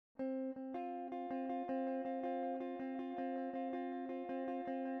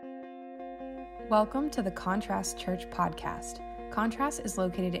Welcome to the Contrast Church podcast. Contrast is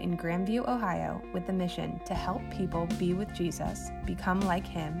located in Grandview, Ohio, with the mission to help people be with Jesus, become like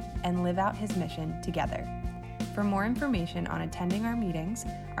him, and live out his mission together. For more information on attending our meetings,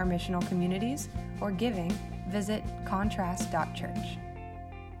 our missional communities, or giving, visit contrast.church.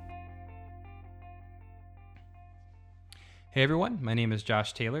 Hey everyone, my name is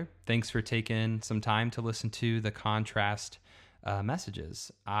Josh Taylor. Thanks for taking some time to listen to the Contrast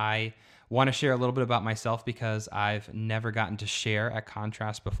messages. I want to share a little bit about myself because I've never gotten to share at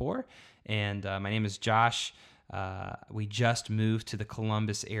Contrast before. And my name is Josh. We just moved to the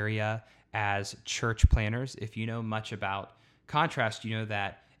Columbus area as church planners. If you know much about Contrast, you know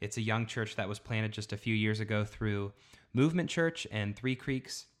that it's a young church that was planted just a few years ago through Movement Church and Three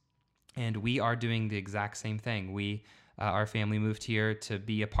Creeks. And we are doing the exact same thing. Our family moved here to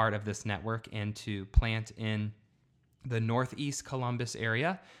be a part of this network and to plant in the Northeast Columbus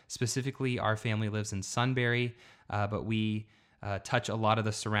area. Specifically, our family lives in Sunbury, but we touch a lot of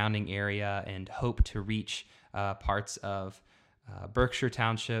the surrounding area and hope to reach parts of Berkshire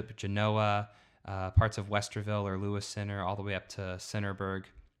Township, Genoa, parts of Westerville or Lewis Center, all the way up to Centerburg.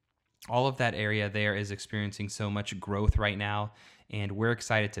 All of that area there is experiencing so much growth right now, and we're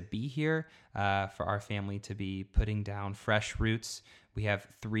excited to be here for our family to be putting down fresh roots. We have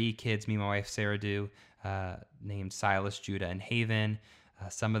 3 kids, me and my wife Sarah do, named Silas, Judah, and Haven.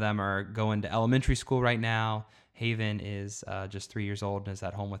 Some of them are going to elementary school right now. Haven is just 3 years old and is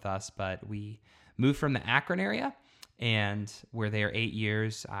at home with us, but we moved from the Akron area, and we're there 8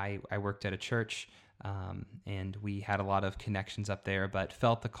 years. I worked at a church, and we had a lot of connections up there, but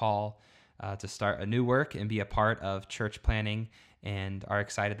felt the call to start a new work and be a part of church planning, and are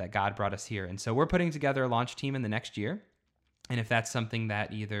excited that God brought us here. And so we're putting together a launch team in the next year. And if that's something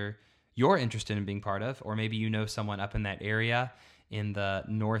that either you're interested in being part of, or maybe you know someone up in that area in the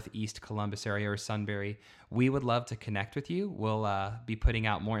Northeast Columbus area or Sunbury, we would love to connect with you. We'll be putting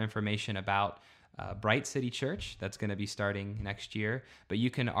out more information about Bright City Church that's going to be starting next year, but you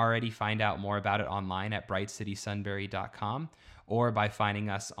can already find out more about it online at brightcitysunbury.com or by finding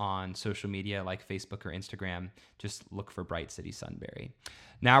us on social media like Facebook or Instagram. Just look for Bright City Sunbury.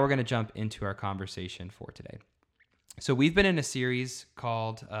 Now we're going to jump into our conversation for today. So we've been in a series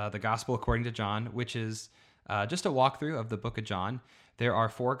called The Gospel According to John, which is just a walkthrough of the book of John. There are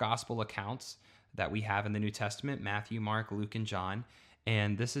 4 gospel accounts that we have in the New Testament: Matthew, Mark, Luke, and John.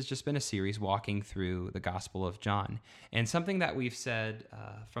 And this has just been a series walking through the Gospel of John. And something that we've said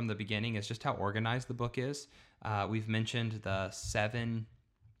from the beginning is just how organized the book is. We've mentioned the 7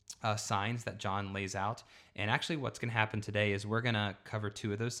 signs that John lays out. And actually what's going to happen today is we're going to cover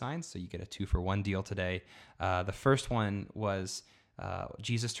 2 of those signs. So you get a 2-for-1 deal today. The first one was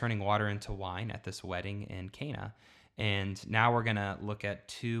Jesus turning water into wine at this wedding in Cana. And now we're going to look at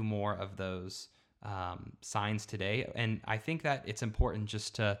 2 more of those signs today. And I think that it's important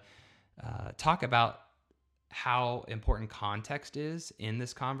just to talk about how important context is in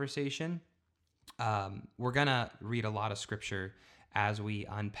this conversation. We're going to read a lot of scripture as we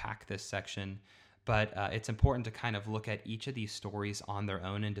unpack this section, but it's important to kind of look at each of these stories on their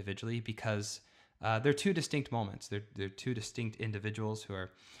own individually, because they're 2 distinct moments. They're 2 distinct individuals who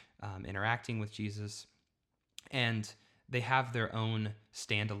are interacting with Jesus, and they have their own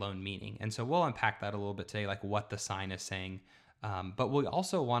standalone meaning. And so we'll unpack that a little bit today, like what the sign is saying. But we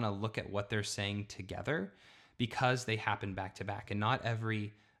also want to look at what they're saying together, because they happen back to back. And not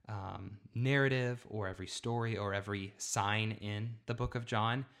every narrative or every story or every sign in the book of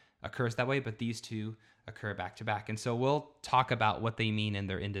John occurs that way, but these 2 occur back to back. And so we'll talk about what they mean in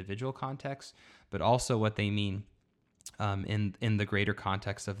their individual context, but also what they mean in the greater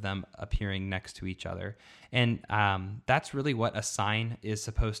context of them appearing next to each other. And that's really what a sign is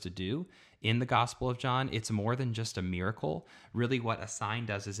supposed to do in the Gospel of John. It's more than just a miracle. Really what a sign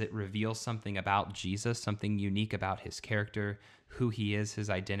does is it reveals something about Jesus, something unique about his character, who he is, his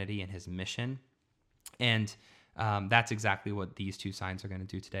identity, and his mission. And that's exactly what these 2 signs are going to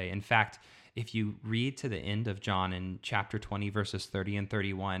do today. In fact, if you read to the end of John in chapter 20, verses 30 and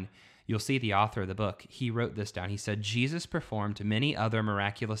 31, you'll see the author of the book. He wrote this down. He said, "Jesus performed many other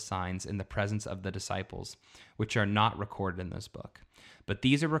miraculous signs in the presence of the disciples, which are not recorded in this book. But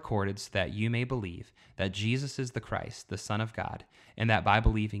these are recorded so that you may believe that Jesus is the Christ, the Son of God, and that by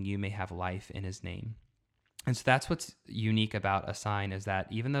believing you may have life in his name." And so that's what's unique about a sign, is that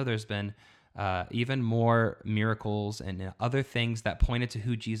even though there's been even more miracles and other things that pointed to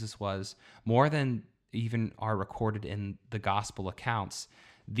who Jesus was, more than even are recorded in the gospel accounts,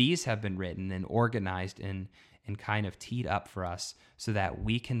 these have been written and organized and kind of teed up for us so that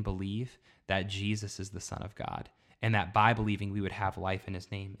we can believe that Jesus is the Son of God and that by believing we would have life in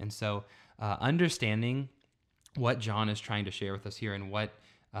his name. And so understanding what John is trying to share with us here and what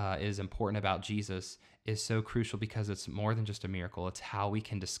is important about Jesus is so crucial, because it's more than just a miracle. It's how we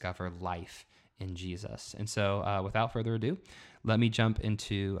can discover life in Jesus. And so without further ado, let me jump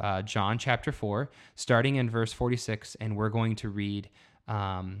into John chapter 4, starting in verse 46, and we're going to read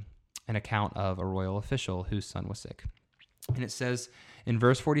an account of a royal official whose son was sick. And it says in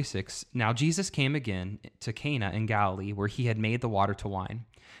verse 46, "Now Jesus came again to Cana in Galilee, where he had made the water to wine.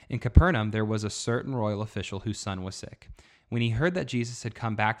 In Capernaum there was a certain royal official whose son was sick. When he heard that Jesus had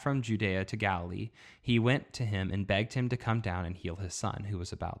come back from Judea to Galilee, he went to him and begged him to come down and heal his son, who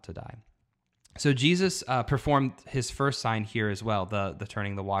was about to die." So Jesus performed his first sign here as well, the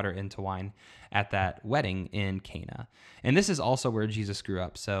turning the water into wine at that wedding in Cana. And this is also where Jesus grew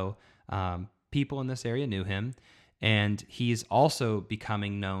up. So people in this area knew him, and he's also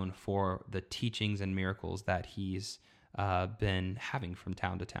becoming known for the teachings and miracles that he's been having from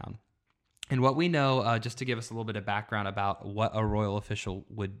town to town. And what we know, just to give us a little bit of background about what a royal official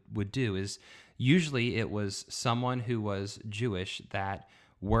would do, is usually it was someone who was Jewish that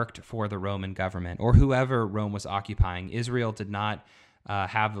worked for the Roman government, or whoever Rome was occupying. Israel did not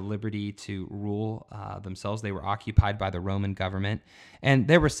have the liberty to rule themselves. They were occupied by the Roman government. And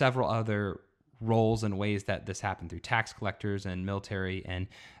there were several other roles and ways that this happened, through tax collectors and military and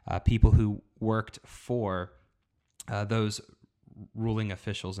people who worked for those ruling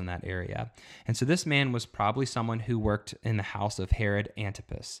officials in that area. And so this man was probably someone who worked in the house of Herod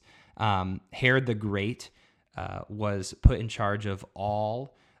Antipas. Herod the Great was put in charge of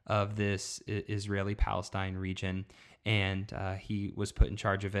all of this Israeli-Palestine region, and he was put in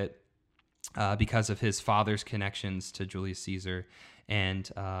charge of it because of his father's connections to Julius Caesar.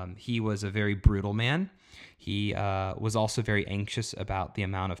 And he was a very brutal man. He was also very anxious about the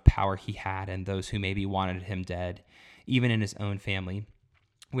amount of power he had and those who maybe wanted him dead, even in his own family.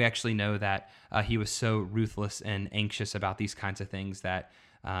 We actually know that he was so ruthless and anxious about these kinds of things that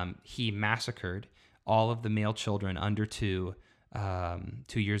he massacred all of the male children under 2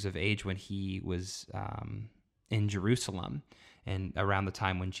 years of age when he was in Jerusalem. And around the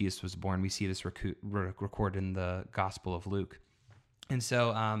time when Jesus was born, we see this recorded in the Gospel of Luke. And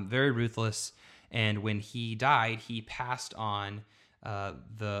so very ruthless. And when he died, he passed on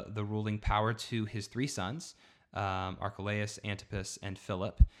the ruling power to his 3 sons, Archelaus, Antipas, and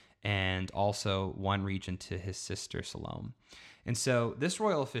Philip, and also one region to his sister Salome. And so this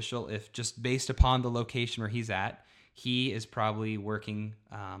royal official, if just based upon the location where he's at, he is probably working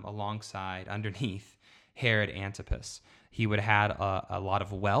alongside, underneath Herod Antipas. He would have had a lot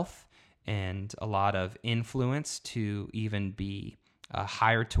of wealth and a lot of influence to even be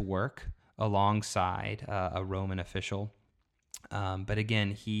hired to work alongside a Roman official. But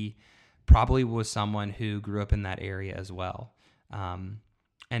again, he probably was someone who grew up in that area as well.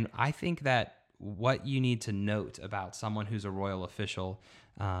 And I think that what you need to note about someone who's a royal official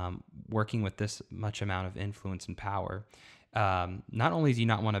working with this much amount of influence and power, not only do you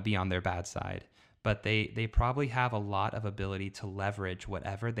not want to be on their bad side, but they probably have a lot of ability to leverage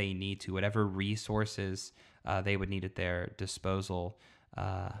whatever they need to, whatever resources they would need at their disposal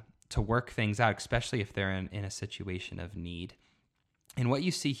to work things out, especially if they're in a situation of need. And what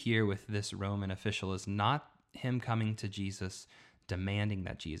you see here with this Roman official is not him coming to Jesus demanding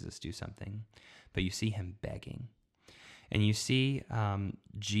that Jesus do something, but you see him begging. And you see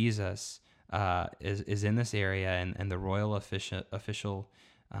Jesus is in this area, and the royal official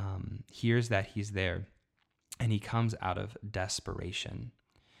hears that he's there, and he comes out of desperation.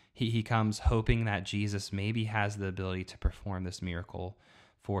 He comes hoping that Jesus maybe has the ability to perform this miracle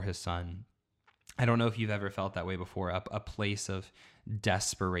for his son. I don't know if you've ever felt that way before, a place of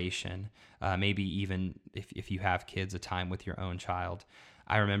desperation, maybe even if you have kids, a time with your own child.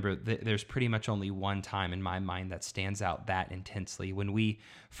 I remember there's pretty much only one time in my mind that stands out that intensely. When we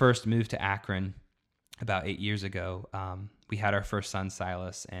first moved to Akron about 8 years ago, we had our first son,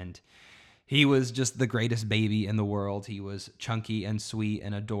 Silas, and he was just the greatest baby in the world. He was chunky and sweet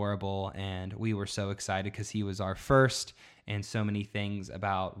and adorable, and we were so excited because he was our first, and so many things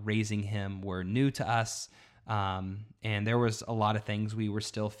about raising him were new to us, and there was a lot of things we were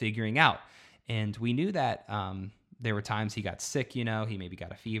still figuring out. And we knew that there were times he got sick, he maybe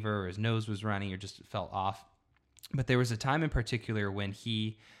got a fever, or his nose was running, or just felt off. But there was a time in particular when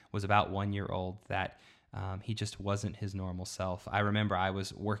he was about 1 year old that he just wasn't his normal self. I remember I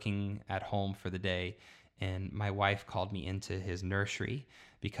was working at home for the day, and my wife called me into his nursery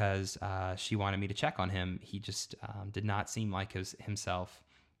because she wanted me to check on him. He just did not seem like himself,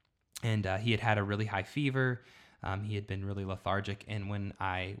 and he had a really high fever. He had been really lethargic, and when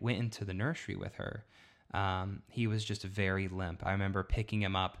I went into the nursery with her, He was just very limp. I remember picking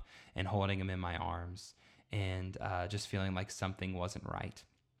him up and holding him in my arms and just feeling like something wasn't right.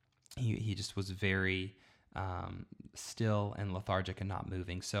 He just was very still and lethargic and not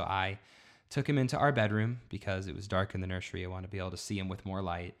moving. So I took him into our bedroom because it was dark in the nursery. I wanted to be able to see him with more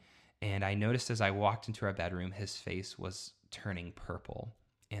light. And I noticed as I walked into our bedroom, his face was turning purple,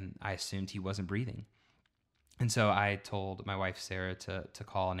 and I assumed he wasn't breathing. And so I told my wife, Sarah, to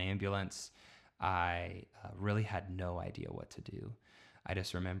call an ambulance. I really had no idea what to do. I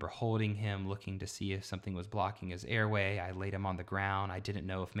just remember holding him, looking to see if something was blocking his airway. I laid him on the ground. I didn't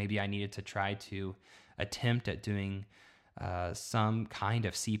know if maybe I needed to try to attempt at doing some kind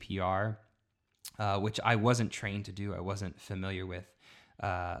of CPR, which I wasn't trained to do. I wasn't familiar with.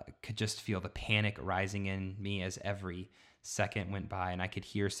 Could just feel the panic rising in me as every second went by, and I could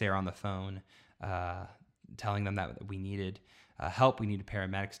hear Sarah on the phone telling them that we needed help. We needed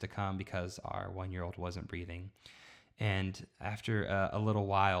paramedics to come because our 1-year-old wasn't breathing. And after a little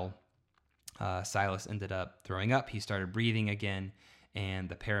while, Silas ended up throwing up. He started breathing again, and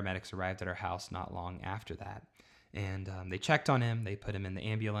the paramedics arrived at our house not long after that. And they checked on him. They put him in the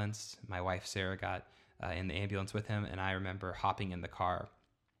ambulance. My wife, Sarah, got in the ambulance with him, and I remember hopping in the car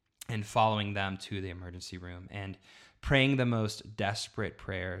and following them to the emergency room and praying the most desperate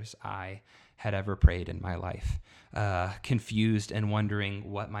prayers I had ever prayed in my life, confused and wondering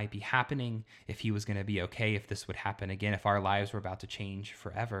what might be happening, if he was going to be okay, if this would happen again, if our lives were about to change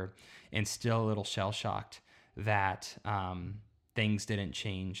forever, and still a little shell-shocked that things didn't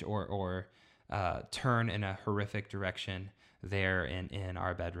change or turn in a horrific direction there in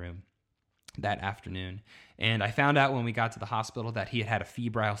our bedroom that afternoon. And I found out when we got to the hospital that he had had a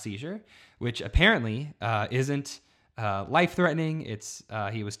febrile seizure, which apparently isn't life-threatening.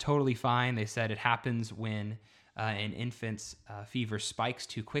 He was totally fine. They said it happens when an infant's fever spikes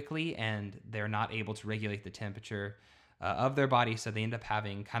too quickly and they're not able to regulate the temperature of their body, so they end up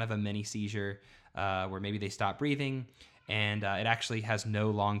having kind of a mini seizure where maybe they stop breathing, and it actually has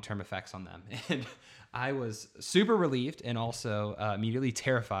no long-term effects on them. And I was super relieved and also immediately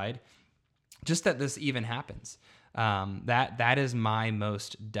terrified just that this even happens. That is my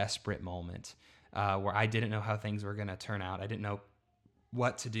most desperate moment, where I didn't know how things were going to turn out. I didn't know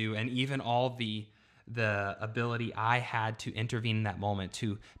what to do, and even all the ability I had to intervene in that moment,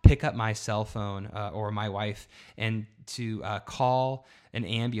 to pick up my cell phone or my wife and to call an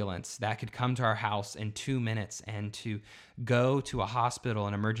ambulance that could come to our house in 2 minutes and to go to a hospital,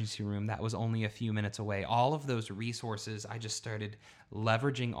 an emergency room that was only a few minutes away. All of those resources, I just started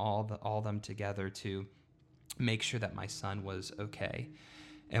leveraging all them together to make sure that my son was okay.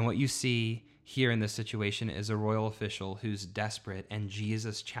 And what you see here in this situation is a royal official who's desperate, and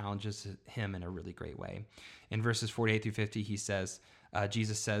Jesus challenges him in a really great way. In verses 48 through 50,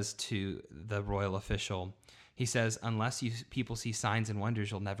 Jesus says to the royal official, he says, "Unless you people see signs and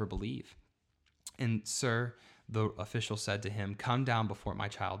wonders, you'll never believe." And sir, the official said to him, "Come down before my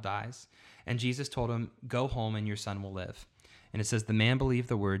child dies." And Jesus told him, "Go home and your son will live." And it says, the man believed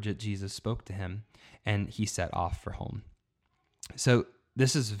the word that Jesus spoke to him, and he set off for home. So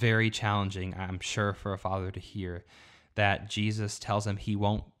this is very challenging, I'm sure, for a father to hear that Jesus tells him he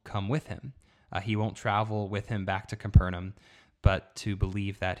won't come with him. He won't travel with him back to Capernaum, but to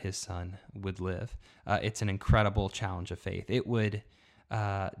believe that his son would live. It's an incredible challenge of faith. It would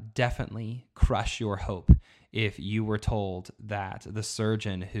definitely crush your hope if you were told that the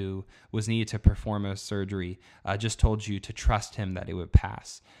surgeon who was needed to perform a surgery just told you to trust him that it would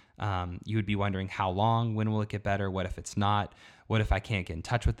pass. You would be wondering how long, when will it get better? What if it's not? What if I can't get in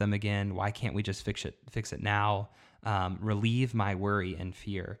touch with them again? Why can't we just fix it now? Relieve my worry and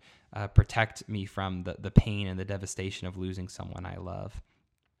fear. Protect me from the pain and the devastation of losing someone I love.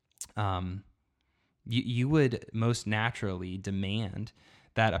 You would most naturally demand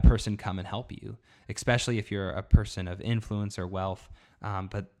that a person come and help you, especially if you're a person of influence or wealth.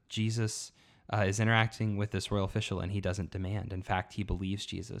 But Jesus is interacting with this royal official, and he doesn't demand. In fact, he believes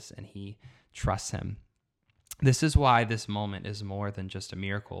Jesus and he trusts him. This is why this moment is more than just a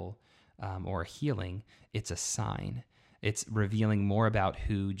miracle or a healing. It's a sign. It's revealing more about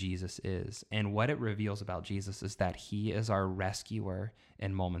who Jesus is. And what it reveals about Jesus is that he is our rescuer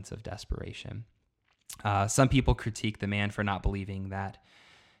in moments of desperation. Some people critique the man for not believing that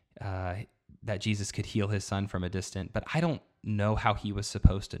Jesus could heal his son from a distance, but I don't know how he was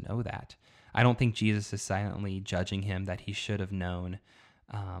supposed to know that. I don't think Jesus is silently judging him that he should have known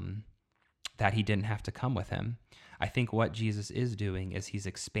that he didn't have to come with him. I think what Jesus is doing is he's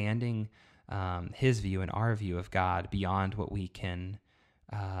expanding his view and our view of God beyond what we can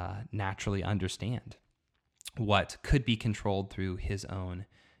naturally understand, what could be controlled through his own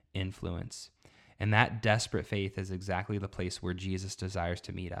influence. And that desperate faith is exactly the place where Jesus desires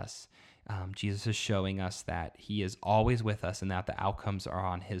to meet us. Jesus is showing us that he is always with us and that the outcomes are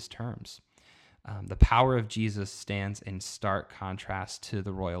on his terms. The power of Jesus stands in stark contrast to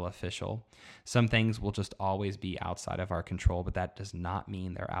the royal official. Some things will just always be outside of our control, but that does not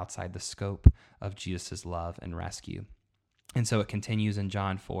mean they're outside the scope of Jesus' love and rescue. And so it continues in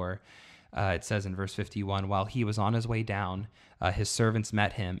John 4. It says in verse 51, while he was on his way down, his servants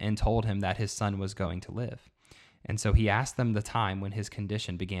met him and told him that his son was going to live. And so he asked them the time when his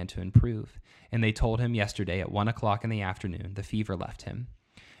condition began to improve. And they told him yesterday at 1:00 in the afternoon, the fever left him.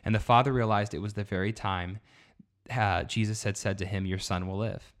 And the father realized it was the very time Jesus had said to him, your son will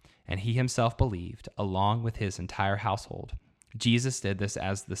live. And he himself believed, along with his entire household. Jesus did this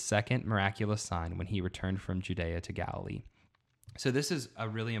as the second miraculous sign when he returned from Judea to Galilee. So this is a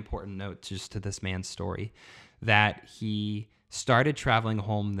really important note just to this man's story, that he started traveling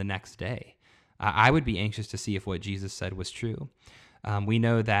home the next day. I would be anxious to see if what Jesus said was true. We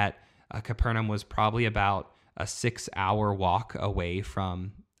know that Capernaum was probably about a 6-hour walk away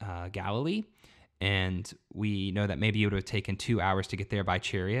from Galilee, and we know that maybe it would have taken 2 hours to get there by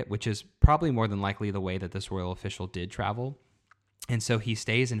chariot, which is probably more than likely the way that this royal official did travel. And so he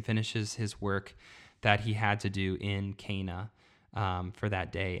stays and finishes his work that he had to do in Cana for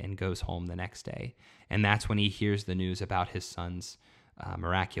that day and goes home the next day. And that's when he hears the news about his son's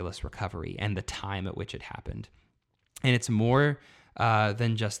miraculous recovery and the time at which it happened. And it's more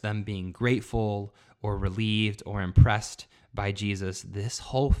than just them being grateful or relieved or impressed by Jesus. This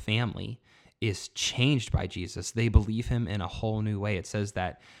whole family is changed by Jesus. They believe him in a whole new way. It says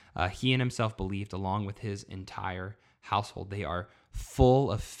that he and himself believed along with his entire household. They are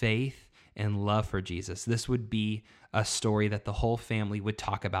full of faith and love for Jesus. This would be a story that the whole family would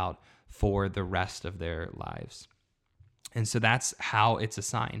talk about for the rest of their lives. And so that's how it's a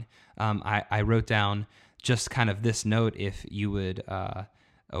sign. I wrote down just kind of this note, if you would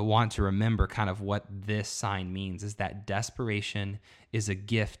want to remember kind of what this sign means, is that desperation is a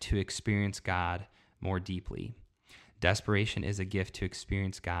gift to experience God more deeply. Desperation is a gift to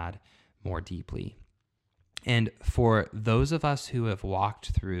experience God more deeply. And for those of us who have walked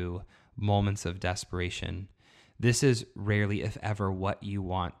through moments of desperation, this is rarely, if ever, what you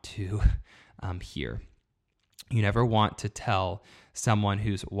want to hear. You never want to tell someone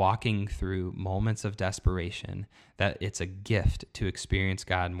who's walking through moments of desperation that it's a gift to experience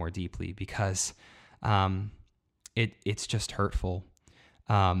God more deeply, because it's just hurtful.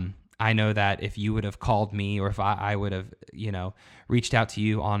 I know that if you would have called me, or if I would have, reached out to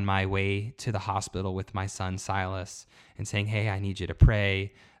you on my way to the hospital with my son Silas and saying, hey, I need you to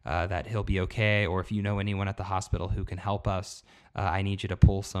pray that he'll be okay. Or if you know anyone at the hospital who can help us, I need you to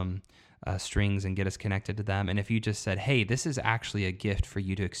pull some strings and get us connected to them. And if you just said, hey, this is actually a gift for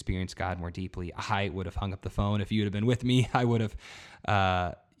you to experience God more deeply, I would have hung up the phone. If you would have been with me, I would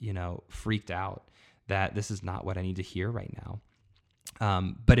have, freaked out that this is not what I need to hear right now.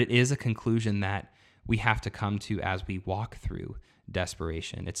 But it is a conclusion that we have to come to as we walk through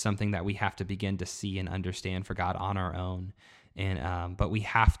desperation. It's something that we have to begin to see and understand for God on our own. And but we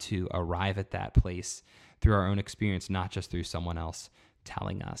have to arrive at that place through our own experience, not just through someone else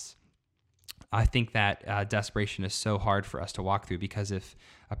telling us. I think that desperation is so hard for us to walk through, because if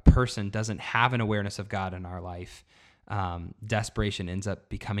a person doesn't have an awareness of God in our life, desperation ends up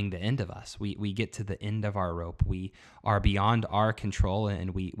becoming the end of us. We get to the end of our rope. We are beyond our control,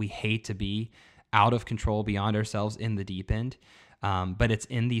 and we hate to be out of control beyond ourselves in the deep end. But it's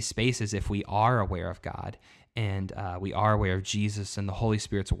in these spaces, if we are aware of God and we are aware of Jesus and the Holy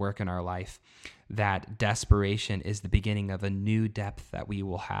Spirit's work in our life, that desperation is the beginning of a new depth that we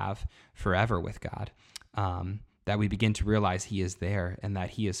will have forever with God, that we begin to realize he is there and that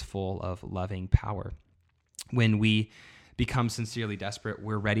he is full of loving power. When we become sincerely desperate,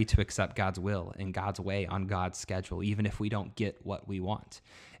 we're ready to accept God's will and God's way on God's schedule, even if we don't get what we want.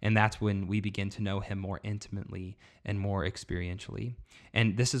 And that's when we begin to know him more intimately and more experientially.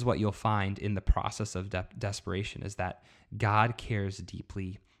 And this is what you'll find in the process of desperation, is that God cares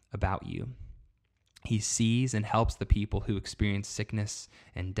deeply about you. He sees and helps the people who experience sickness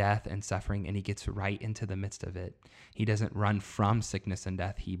and death and suffering, and he gets right into the midst of it. He doesn't run from sickness and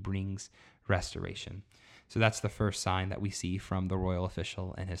death. He brings restoration. So that's the first sign that we see from the royal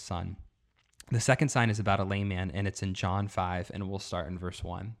official and his son. The second sign is about a lame man, and it's in John 5, and we'll start in verse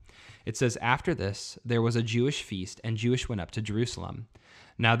 1. It says, after this, there was a Jewish feast, and Jewish went up to Jerusalem.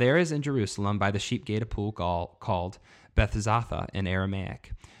 Now there is in Jerusalem by the sheep gate a pool called Bethzatha in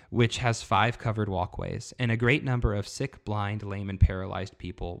Aramaic, which has 5 covered walkways, and a great number of sick, blind, lame, and paralyzed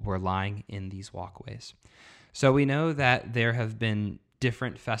people were lying in these walkways. So we know that there have been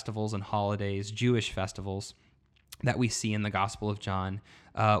different festivals and holidays, Jewish festivals, that we see in the Gospel of John.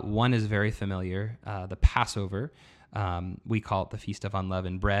 One is very familiar, the Passover. We call it the Feast of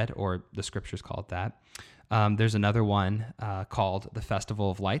Unleavened Bread, or the scriptures call it that. There's another one called the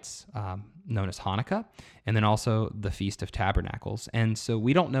Festival of Lights, known as Hanukkah, and then also the Feast of Tabernacles. And so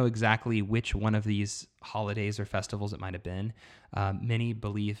we don't know exactly which one of these holidays or festivals it might have been. Many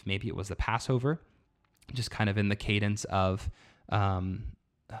believe maybe it was the Passover, just kind of in the cadence of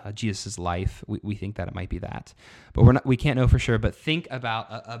Jesus' life. We think that it might be that, but we can't know for sure. But think about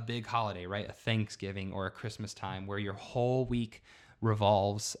a big holiday, right? A Thanksgiving or a Christmas time where your whole week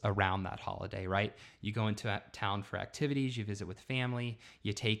revolves around that holiday, right? You go into town for activities, you visit with family,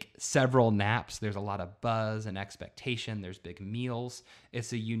 you take several naps. There's a lot of buzz and expectation. There's big meals.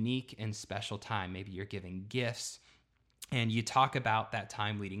 It's a unique and special time. Maybe you're giving gifts, and you talk about that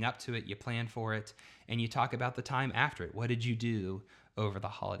time leading up to it. You plan for it, and you talk about the time after it. What did you do over the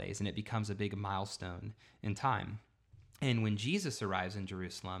holidays? And it becomes a big milestone in time. And when Jesus arrives in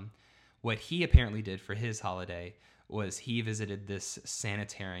Jerusalem, what he apparently did for his holiday was he visited this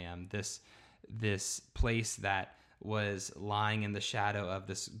sanitarium, this place that was lying in the shadow of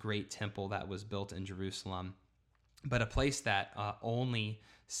this great temple that was built in Jerusalem, but a place that only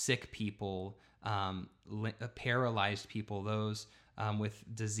sick people, paralyzed people, those with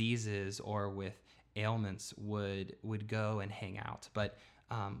diseases or with ailments would go and hang out. But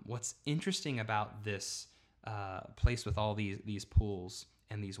what's interesting about this place with all these pools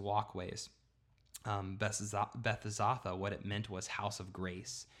and these walkways, Beth Zatha, what it meant was house of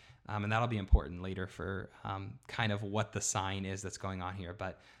grace. And that'll be important later for kind of what the sign is that's going on here.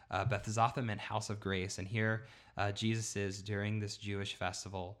 But Beth Zatha meant house of grace. And here Jesus is, during this Jewish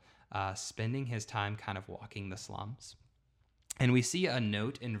festival, spending his time kind of walking the slums. And we see a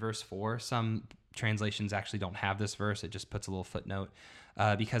note in verse 4. Some translations actually don't have this verse. It just puts a little footnote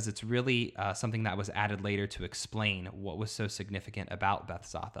because it's really something that was added later to explain what was so significant about Beth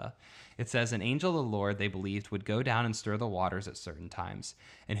Zatha. It says, an angel of the Lord, they believed, would go down and stir the waters at certain times,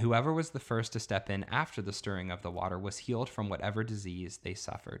 and whoever was the first to step in after the stirring of the water was healed from whatever disease they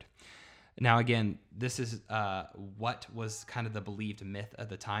suffered. Now, again, this is what was kind of the believed myth at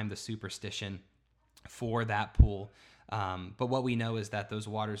the time, the superstition for that pool. But what we know is that those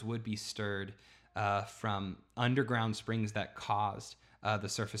waters would be stirred from underground springs that caused the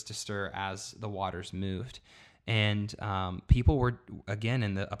surface to stir as the waters moved. And people were, again,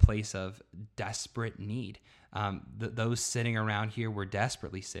 in a place of desperate need. Those sitting around here were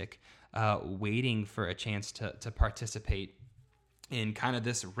desperately sick, waiting for a chance to participate in kind of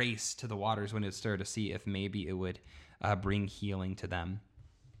this race to the waters when it stirred, to see if maybe it would bring healing to them.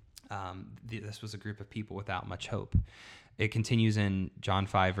 This was a group of people without much hope. It continues in John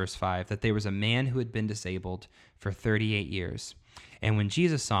 5, verse 5, that there was a man who had been disabled for 38 years. And when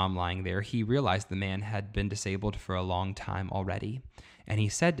Jesus saw him lying there, he realized the man had been disabled for a long time already. And he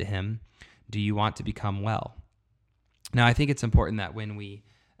said to him, do you want to become well? Now, I think it's important that when we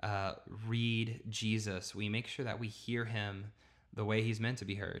read Jesus, we make sure that we hear him the way he's meant to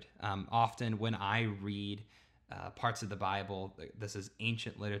be heard. Often when I read parts of the Bible, this is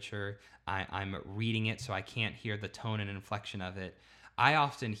ancient literature, I'm reading it so I can't hear the tone and inflection of it. I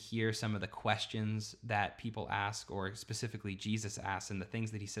often hear some of the questions that people ask, or specifically Jesus asks, and the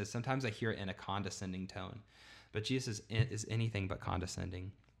things that he says. Sometimes I hear it in a condescending tone, but Jesus is anything but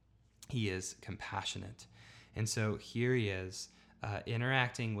condescending. He is compassionate. And so here he is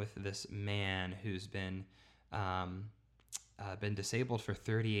interacting with this man who's been disabled for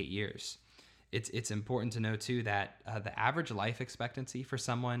 38 years. It's important to know, too, that the average life expectancy for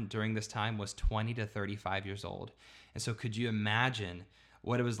someone during this time was 20 to 35 years old. And so could you imagine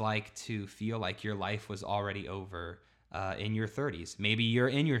what it was like to feel like your life was already over in your 30s? Maybe you're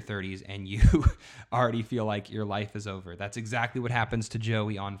in your 30s and you already feel like your life is over. That's exactly what happens to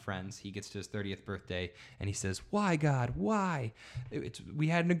Joey on Friends. He gets to his 30th birthday and he says, why, God, why? We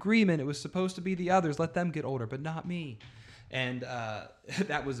had an agreement. It was supposed to be the others. Let them get older, but not me. And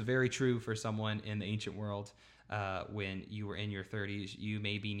that was very true for someone in the ancient world. When you were in your 30s, you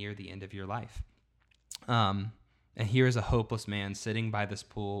may be near the end of your life. And here is a hopeless man sitting by this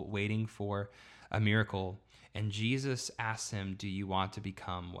pool waiting for a miracle. And Jesus asks him, do you want to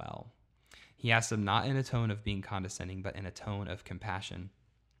become well? He asks him not in a tone of being condescending, but in a tone of compassion.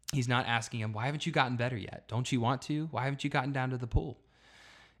 He's not asking him, why haven't you gotten better yet? Don't you want to? Why haven't you gotten down to the pool?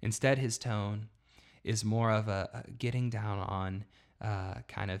 Instead, his tone is more of a getting down on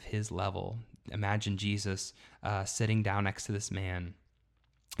kind of his level. Imagine Jesus sitting down next to this man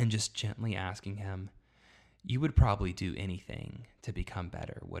and just gently asking him, you would probably do anything to become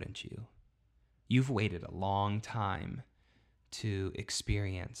better, wouldn't you? You've waited a long time to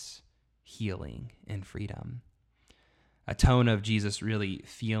experience healing and freedom. A tone of Jesus really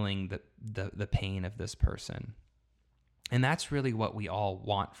feeling the pain of this person. And that's really what we all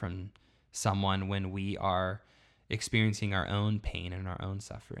want from someone when we are experiencing our own pain and our own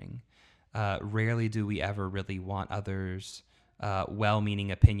suffering. Rarely do we ever really want others'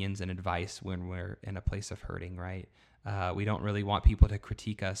 well-meaning opinions and advice when we're in a place of hurting, right? We don't really want people to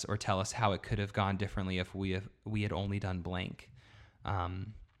critique us or tell us how it could have gone differently if we had only done blank.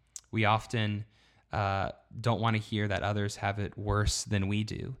 We often don't want to hear that others have it worse than we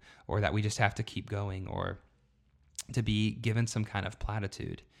do, or that we just have to keep going, or to be given some kind of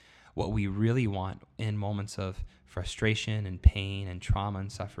platitude. What we really want in moments of frustration and pain and trauma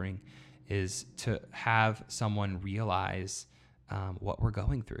and suffering is to have someone realize what we're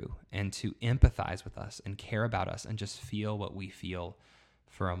going through and to empathize with us and care about us and just feel what we feel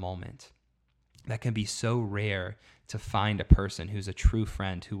for a moment. That can be so rare to find a person who's a true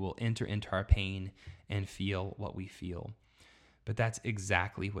friend who will enter into our pain and feel what we feel. But that's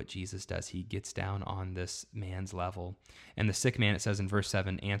exactly what Jesus does. He gets down on this man's level. And the sick man, it says in verse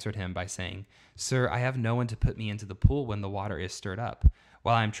 7, answered him by saying, "Sir, I have no one to put me into the pool when the water is stirred up.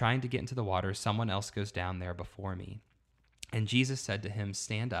 While I am trying to get into the water, someone else goes down there before me." And Jesus said to him,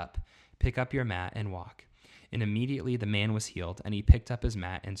 "Stand up, pick up your mat, and walk." And immediately the man was healed, and he picked up his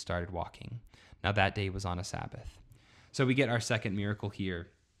mat and started walking. Now that day was on a Sabbath. So we get our second miracle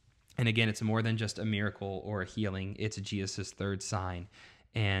here. And again, it's more than just a miracle or a healing. It's Jesus' third sign.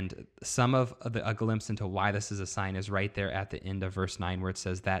 And some of a glimpse into why this is a sign is right there at the end of verse 9, where it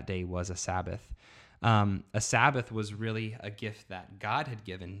says that day was a Sabbath. A Sabbath was really a gift that God had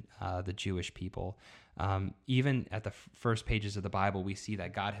given the Jewish people. Even at the first pages of the Bible, we see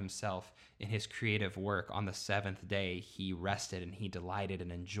that God himself, in his creative work on the seventh day, he rested and he delighted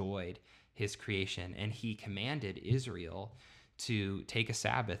and enjoyed his creation. And he commanded Israel to take a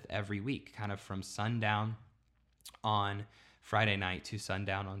Sabbath every week, kind of from sundown on Friday night to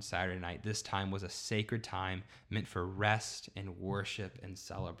sundown on Saturday night. This time was a sacred time meant for rest and worship and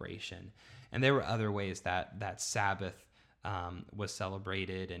celebration. And there were other ways that Sabbath was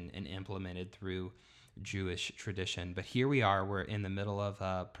celebrated and implemented through Jewish tradition. But here we are, we're in the middle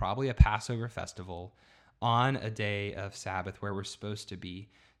of probably a Passover festival on a day of Sabbath where we're supposed to be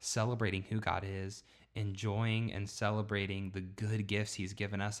celebrating who God is, enjoying and celebrating the good gifts he's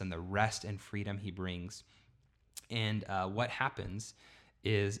given us and the rest and freedom he brings. And what happens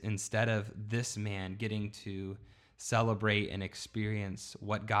is, instead of this man getting to celebrate and experience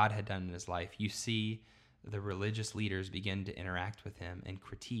what God had done in his life, you see the religious leaders begin to interact with him and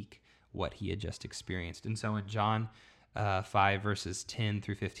critique what he had just experienced. And so in John 5, verses 10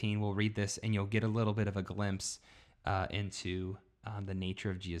 through 15, we'll read this and you'll get a little bit of a glimpse into the nature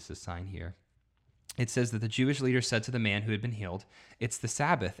of Jesus' sign here. It says that the Jewish leader said to the man who had been healed, "It's the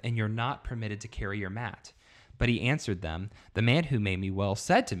Sabbath, and you're not permitted to carry your mat." But he answered them, "The man who made me well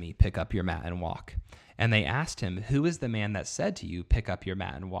said to me, 'Pick up your mat and walk.' And they asked him, 'Who is the man that said to you, pick up your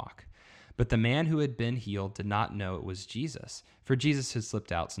mat and walk?' But the man who had been healed did not know it was Jesus, for Jesus had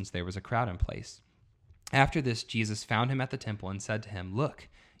slipped out since there was a crowd in place. After this, Jesus found him at the temple and said to him, 'Look,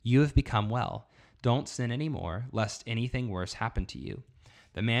 you have become well. Don't sin anymore, lest anything worse happen to you.'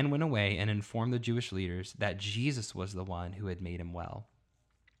 The man went away and informed the Jewish leaders that Jesus was the one who had made him well."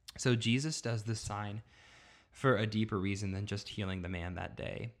 So Jesus does this sign for a deeper reason than just healing the man that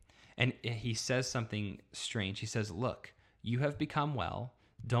day. And he says something strange. He says, "Look, you have become well.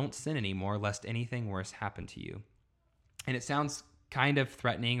 Don't sin anymore, lest anything worse happen to you." And it sounds kind of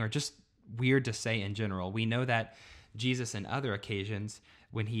threatening or just weird to say in general. We know that Jesus, in other occasions,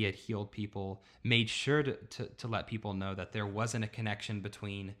 when he had healed people, made sure to let people know that there wasn't a connection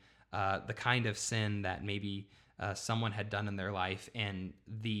between the kind of sin that maybe someone had done in their life and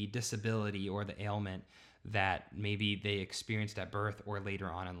the disability or the ailment that maybe they experienced at birth or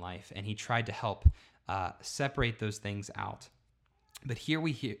later on in life. And he tried to help separate those things out. But here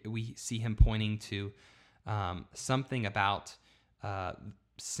we see him pointing to something about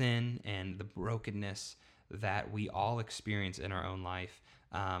sin and the brokenness that we all experience in our own life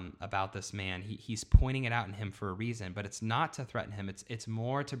about this man. He's pointing it out in him for a reason, but it's not to threaten him. It's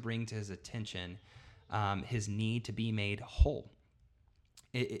more to bring to his attention his need to be made whole.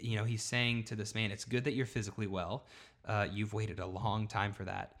 He's saying to this man, it's good that you're physically well. You've waited a long time for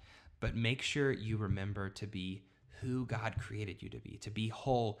that. But make sure you remember to be who God created you to be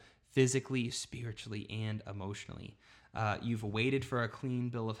whole physically, spiritually, and emotionally. You've waited for a clean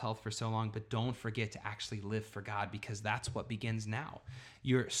bill of health for so long, but don't forget to actually live for God, because that's what begins now.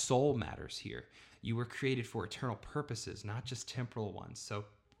 Your soul matters here. You were created for eternal purposes, not just temporal ones. So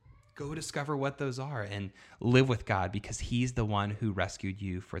Go discover what those are and live with God, because he's the one who rescued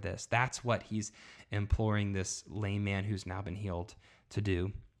you for this. That's what he's imploring this lame man who's now been healed to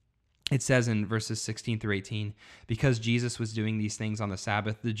do. It says in verses 16 through 18, because Jesus was doing these things on the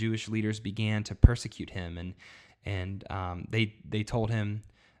Sabbath, the Jewish leaders began to persecute him. And they told him,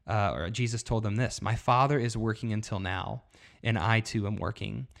 or Jesus told them this: "My Father is working until now, and I too am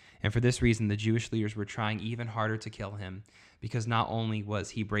working." And for this reason, the Jewish leaders were trying even harder to kill him, because not only was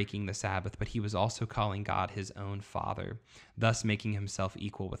he breaking the Sabbath, but he was also calling God his own Father, thus making himself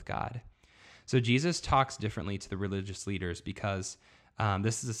equal with God. So Jesus talks differently to the religious leaders because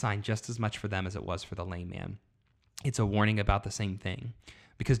this is a sign just as much for them as it was for the lame man. It's a warning about the same thing.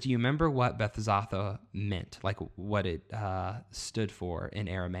 Because do you remember what Bethzatha meant, like what it stood for in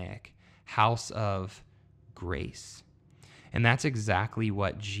Aramaic? House of grace. And that's exactly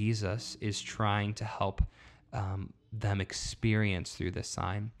what Jesus is trying to help them experience through this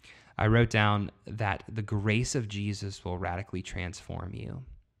sign. I wrote down that the grace of Jesus will radically transform you.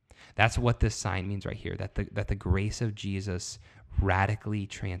 That's what this sign means right here, that the grace of Jesus radically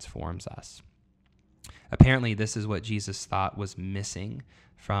transforms us. Apparently, this is what Jesus thought was missing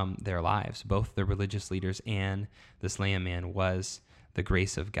from their lives. Both the religious leaders and this lame man was the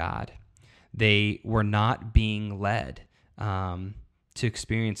grace of God. They were not being led to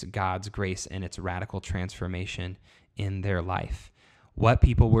experience God's grace and its radical transformation in their life. What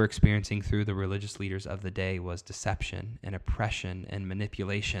people were experiencing through the religious leaders of the day was deception and oppression and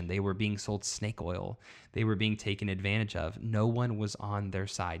manipulation. They were being sold snake oil. They were being taken advantage of. No one was on their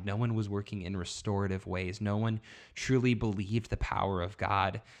side. No one was working in restorative ways. No one truly believed the power of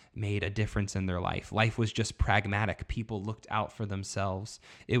God made a difference in their life. Life was just pragmatic. People looked out for themselves.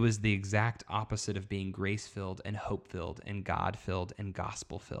 It was the exact opposite of being grace-filled and hope-filled and God-filled and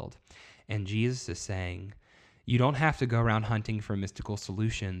gospel-filled. And Jesus is saying, you don't have to go around hunting for mystical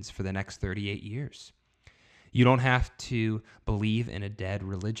solutions for the next 38 years. You don't have to believe in a dead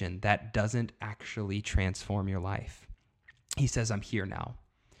religion that doesn't actually transform your life. He says, I'm here now.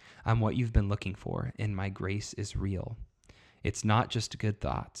 I'm what you've been looking for, and my grace is real. It's not just good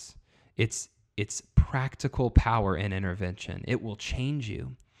thoughts. It's practical power and intervention. It will change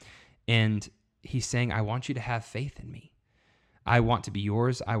you. And he's saying, I want you to have faith in me. I want to be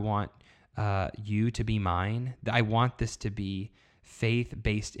yours. I want you to be mine. I want this to be faith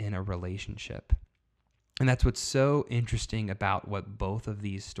based in a relationship. And that's what's so interesting about what both of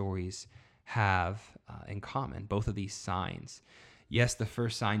these stories have in common, both of these signs. Yes, the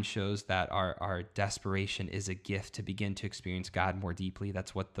first sign shows that our desperation is a gift to begin to experience God more deeply.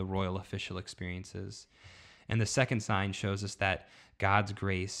 That's what the royal official experiences. And the second sign shows us that God's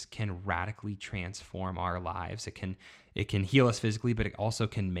grace can radically transform our lives. It can heal us physically, but it also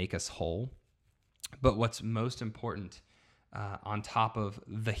can make us whole. But what's most important, on top of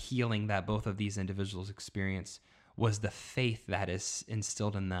the healing that both of these individuals experienced, was the faith that is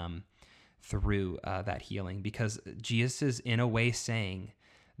instilled in them through that healing. Because Jesus is, in a way, saying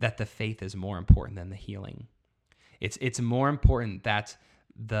that the faith is more important than the healing. It's more important that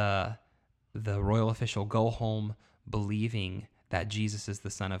the royal official go home believing that Jesus is the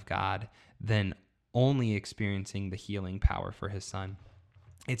Son of God than only experiencing the healing power for his son.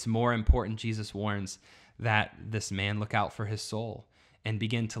 It's more important, Jesus warns, that this man look out for his soul and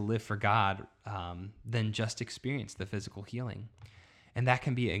begin to live for God than just experience the physical healing. And that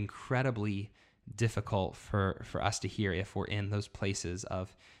can be incredibly difficult for us to hear if we're in those places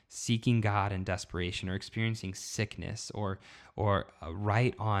of seeking God in desperation, or experiencing sickness, or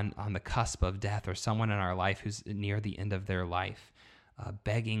right on the cusp of death, or someone in our life who's near the end of their life,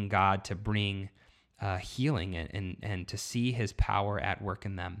 begging God to bring healing and to see his power at work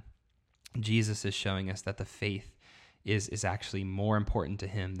in them. Jesus is showing us that the faith is actually more important to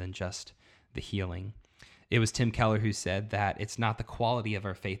him than just the healing. It was Tim Keller who said that it's not the quality of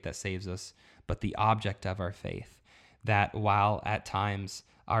our faith that saves us, but the object of our faith. That while at times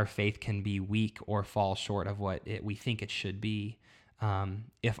our faith can be weak or fall short of what we think it should be,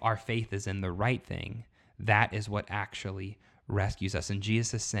 if our faith is in the right thing, that is what actually rescues us. And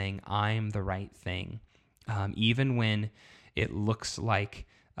Jesus is saying, I'm the right thing. Even when it looks like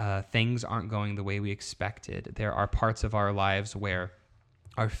things aren't going the way we expected, there are parts of our lives where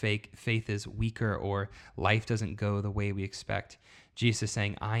our faith is weaker or life doesn't go the way we expect. Jesus is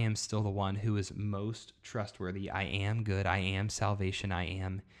saying, I am still the one who is most trustworthy. I am good. I am salvation. I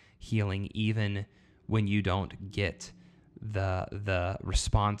am healing, even when you don't get the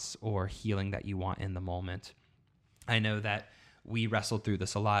response or healing that you want in the moment. I know that we wrestled through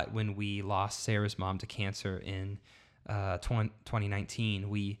this a lot when we lost Sarah's mom to cancer in 2019.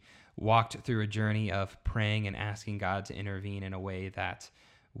 We walked through a journey of praying and asking God to intervene in a way that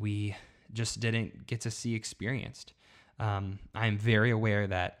we just didn't get to see experienced. I'm very aware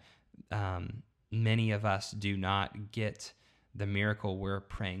that many of us do not get the miracle we're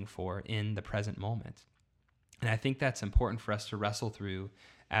praying for in the present moment. And I think that's important for us to wrestle through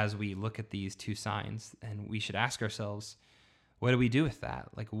as we look at these two signs. And we should ask ourselves, what do we do with that?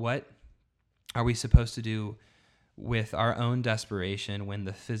 Like, what are we supposed to do with our own desperation when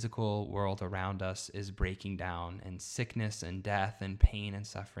the physical world around us is breaking down and sickness and death and pain and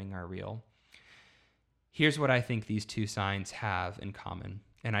suffering are real? Here's what I think these two signs have in common,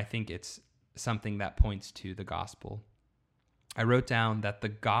 and I think it's something that points to the gospel. I wrote down that the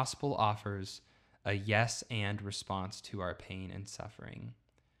gospel offers a yes and response to our pain and suffering.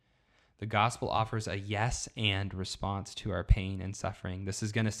 The gospel offers a yes and response to our pain and suffering. This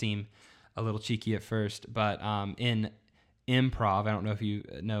is going to seem a little cheeky at first, but in improv, I don't know if you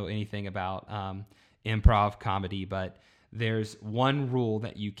know anything about improv comedy, but there's one rule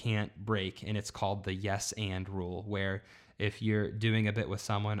that you can't break, and it's called the yes and rule, where if you're doing a bit with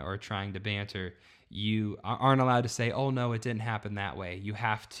someone or trying to banter, you aren't allowed to say, oh, no, it didn't happen that way. You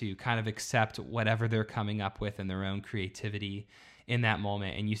have to kind of accept whatever they're coming up with in their own creativity in that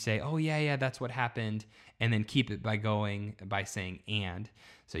moment. And you say, oh, yeah, that's what happened. And then keep it by saying and.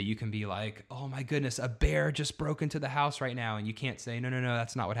 So you can be like, oh, my goodness, a bear just broke into the house right now. And you can't say, no,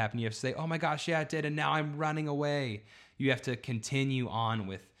 that's not what happened. You have to say, oh, my gosh, yeah, it did. And now I'm running away. You have to continue on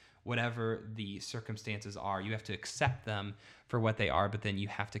with whatever the circumstances are. You have to accept them for what they are, but then you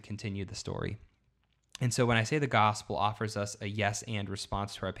have to continue the story. And so when I say the gospel offers us a yes and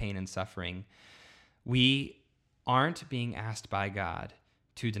response to our pain and suffering, we aren't being asked by God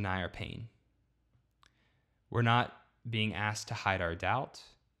to deny our pain. We're not being asked to hide our doubt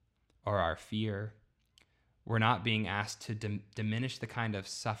or our fear. We're not being asked to diminish the kind of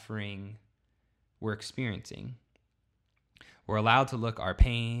suffering we're experiencing. We're allowed to look our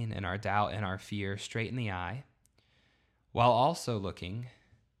pain and our doubt and our fear straight in the eye, while also looking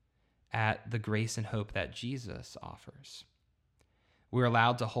at the grace and hope that Jesus offers. We're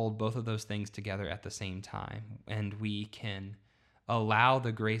allowed to hold both of those things together at the same time, and we can allow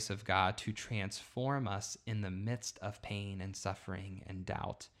the grace of God to transform us in the midst of pain and suffering and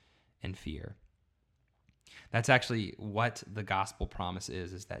doubt and fear. That's actually what the gospel promise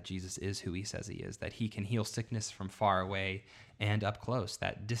is that Jesus is who he says he is, that he can heal sickness from far away and up close,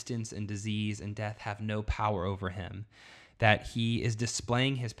 that distance and disease and death have no power over him, that he is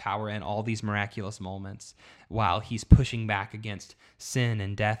displaying his power in all these miraculous moments while he's pushing back against sin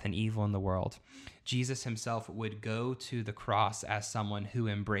and death and evil in the world. Jesus himself would go to the cross as someone who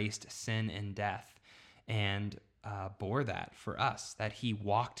embraced sin and death and bore that for us, that he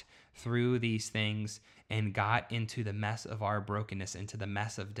walked through these things and got into the mess of our brokenness, into the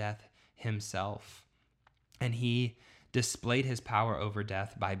mess of death himself. And he displayed his power over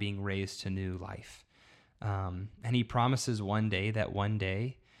death by being raised to new life. And he promises one day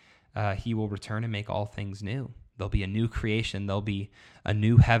he will return and make all things new. There'll be a new creation. There'll be a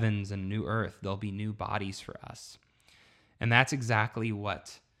new heavens and a new earth. There'll be new bodies for us. And that's exactly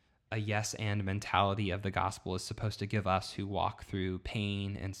what a yes and mentality of the gospel is supposed to give us who walk through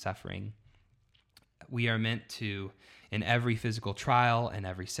pain and suffering. We are meant to, in every physical trial and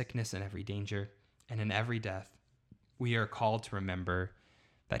every sickness and every danger and in every death, we are called to remember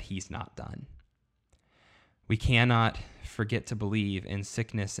that he's not done. We cannot forget to believe in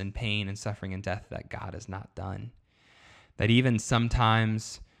sickness and pain and suffering and death that God is not done. That even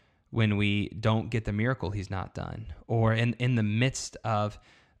sometimes when we don't get the miracle, he's not done. Or in the midst of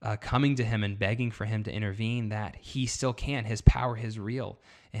coming to him and begging for him to intervene, that he still can. His power is real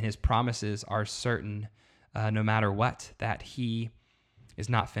and his promises are certain no matter what, that he is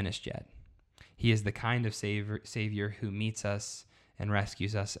not finished yet. He is the kind of Savior who meets us and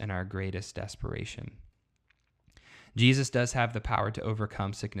rescues us in our greatest desperation. Jesus does have the power to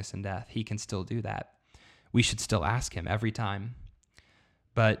overcome sickness and death. He can still do that. We should still ask him every time.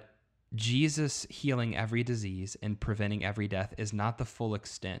 But Jesus healing every disease and preventing every death is not the full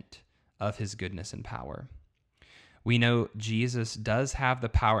extent of his goodness and power. We know Jesus does have the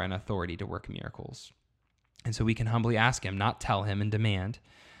power and authority to work miracles. And so we can humbly ask him, not tell him and demand,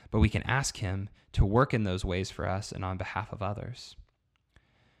 but we can ask him to work in those ways for us and on behalf of others.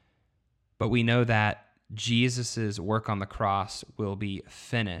 But we know that Jesus' work on the cross will be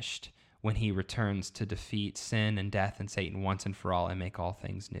finished when he returns to defeat sin and death and Satan once and for all and make all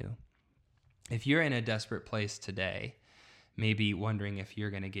things new. If you're in a desperate place today, maybe wondering if you're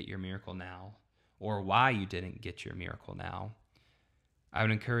going to get your miracle now or why you didn't get your miracle now, I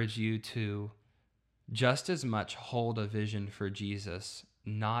would encourage you to just as much hold a vision for Jesus,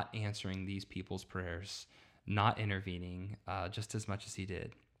 not answering these people's prayers, not intervening just as much as he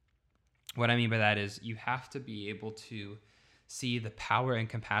did. What I mean by that is you have to be able to see the power and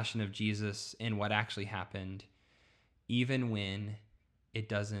compassion of Jesus in what actually happened, even when it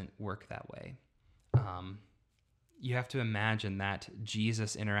doesn't work that way. You have to imagine that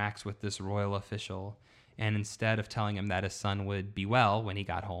Jesus interacts with this royal official, and instead of telling him that his son would be well when he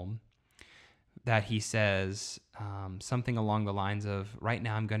got home, that he says something along the lines of, right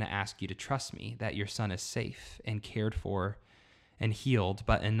now I'm going to ask you to trust me that your son is safe and cared for and healed,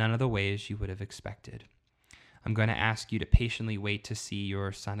 but in none of the ways you would have expected. I'm going to ask you to patiently wait to see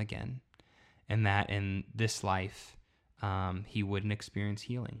your son again, and that in this life he wouldn't experience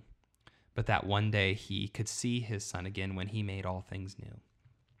healing, but that one day he could see his son again when he made all things new.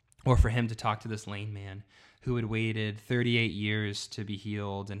 Or for him to talk to this lame man who had waited 38 years to be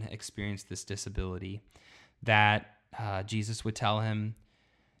healed and experienced this disability, that Jesus would tell him,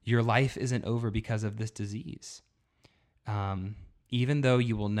 your life isn't over because of this disease. Even though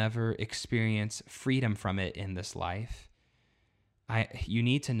you will never experience freedom from it in this life, you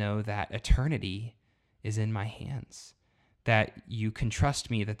need to know that eternity is in my hands, that you can trust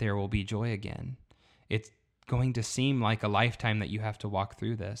me that there will be joy again. It's going to seem like a lifetime that you have to walk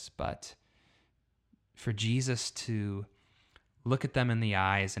through this, but for Jesus to look at them in the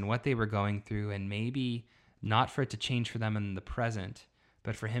eyes and what they were going through, and maybe not for it to change for them in the present,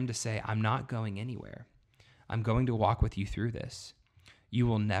 but for him to say, I'm not going anywhere. I'm going to walk with you through this. You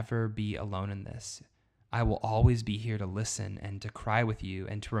will never be alone in this. I will always be here to listen and to cry with you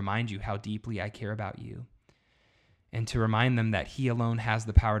and to remind you how deeply I care about you. And to remind them that he alone has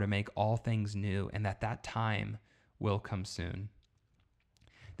the power to make all things new, and that time will come soon.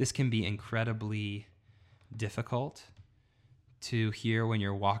 This can be incredibly difficult to hear when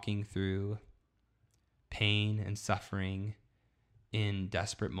you're walking through pain and suffering in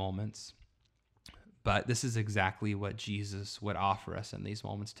desperate moments. But this is exactly what Jesus would offer us in these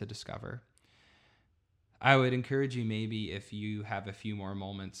moments to discover. I would encourage you, maybe if you have a few more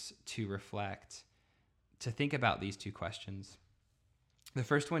moments to reflect, to think about these two questions. The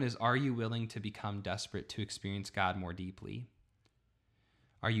first one is, are you willing to become desperate to experience God more deeply?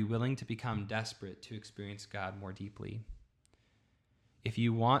 Are you willing to become desperate to experience God more deeply? If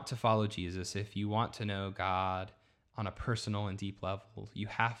you want to follow Jesus, if you want to know God on a personal and deep level, you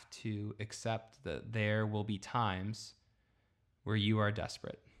have to accept that there will be times where you are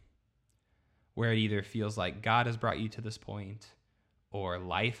desperate, where it either feels like God has brought you to this point or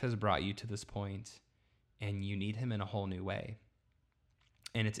life has brought you to this point, and you need him in a whole new way.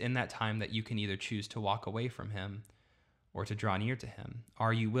 And it's in that time that you can either choose to walk away from him or to draw near to him.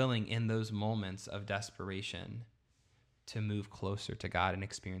 Are you willing in those moments of desperation to move closer to God and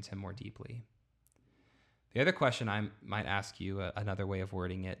experience him more deeply? The other question I might ask you, another way of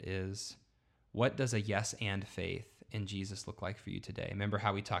wording it, is, what does a yes and faith in Jesus look like for you today? Remember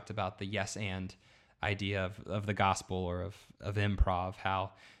how we talked about the yes and idea of the gospel, or of improv,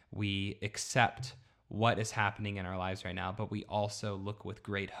 how we accept what is happening in our lives right now, but we also look with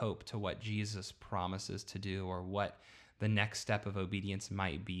great hope to what Jesus promises to do, or what the next step of obedience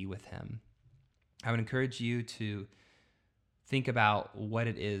might be with him. I would encourage you to think about what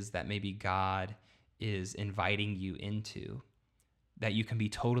it is that maybe God is inviting you into, that you can be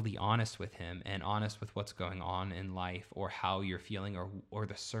totally honest with him and honest with what's going on in life, or how you're feeling, or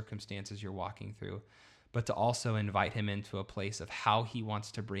the circumstances you're walking through, but to also invite him into a place of how he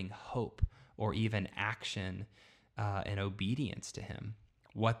wants to bring hope or even action and obedience to him,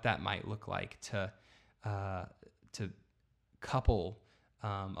 what that might look like to couple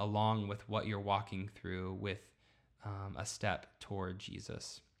along with what you're walking through with a step toward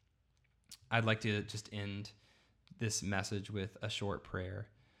Jesus. I'd like to just end this message with a short prayer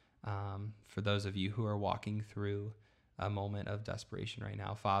for those of you who are walking through a moment of desperation right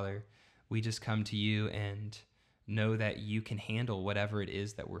now. Father, we just come to you and know that you can handle whatever it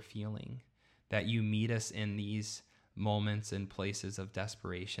is that we're feeling, that you meet us in these moments and places of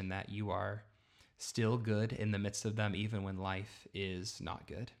desperation, that you are still good in the midst of them, even when life is not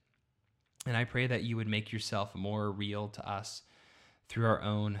good. And I pray that you would make yourself more real to us through our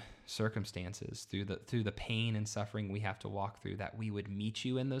own circumstances, through the pain and suffering we have to walk through, that we would meet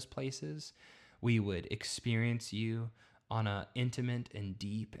you in those places. We would experience you on an intimate and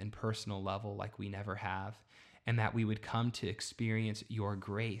deep and personal level like we never have, and that we would come to experience your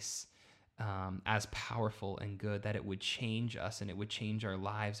grace as powerful and good, that it would change us and it would change our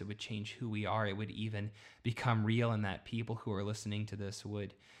lives. It would change who we are. It would even become real, and that people who are listening to this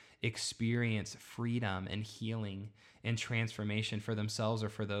would experience freedom and healing and transformation for themselves, or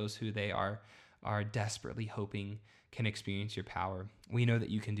for those who they are desperately hoping can experience your power. We know that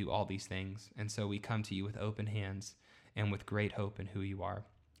you can do all these things, and so we come to you with open hands and with great hope in who you are.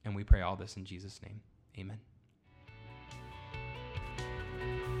 And we pray all this in Jesus' name. Amen.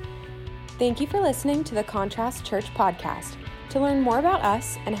 Thank you for listening to the Contrast Church podcast. To learn more about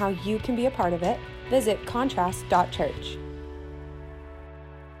us and how you can be a part of it, visit contrast.church.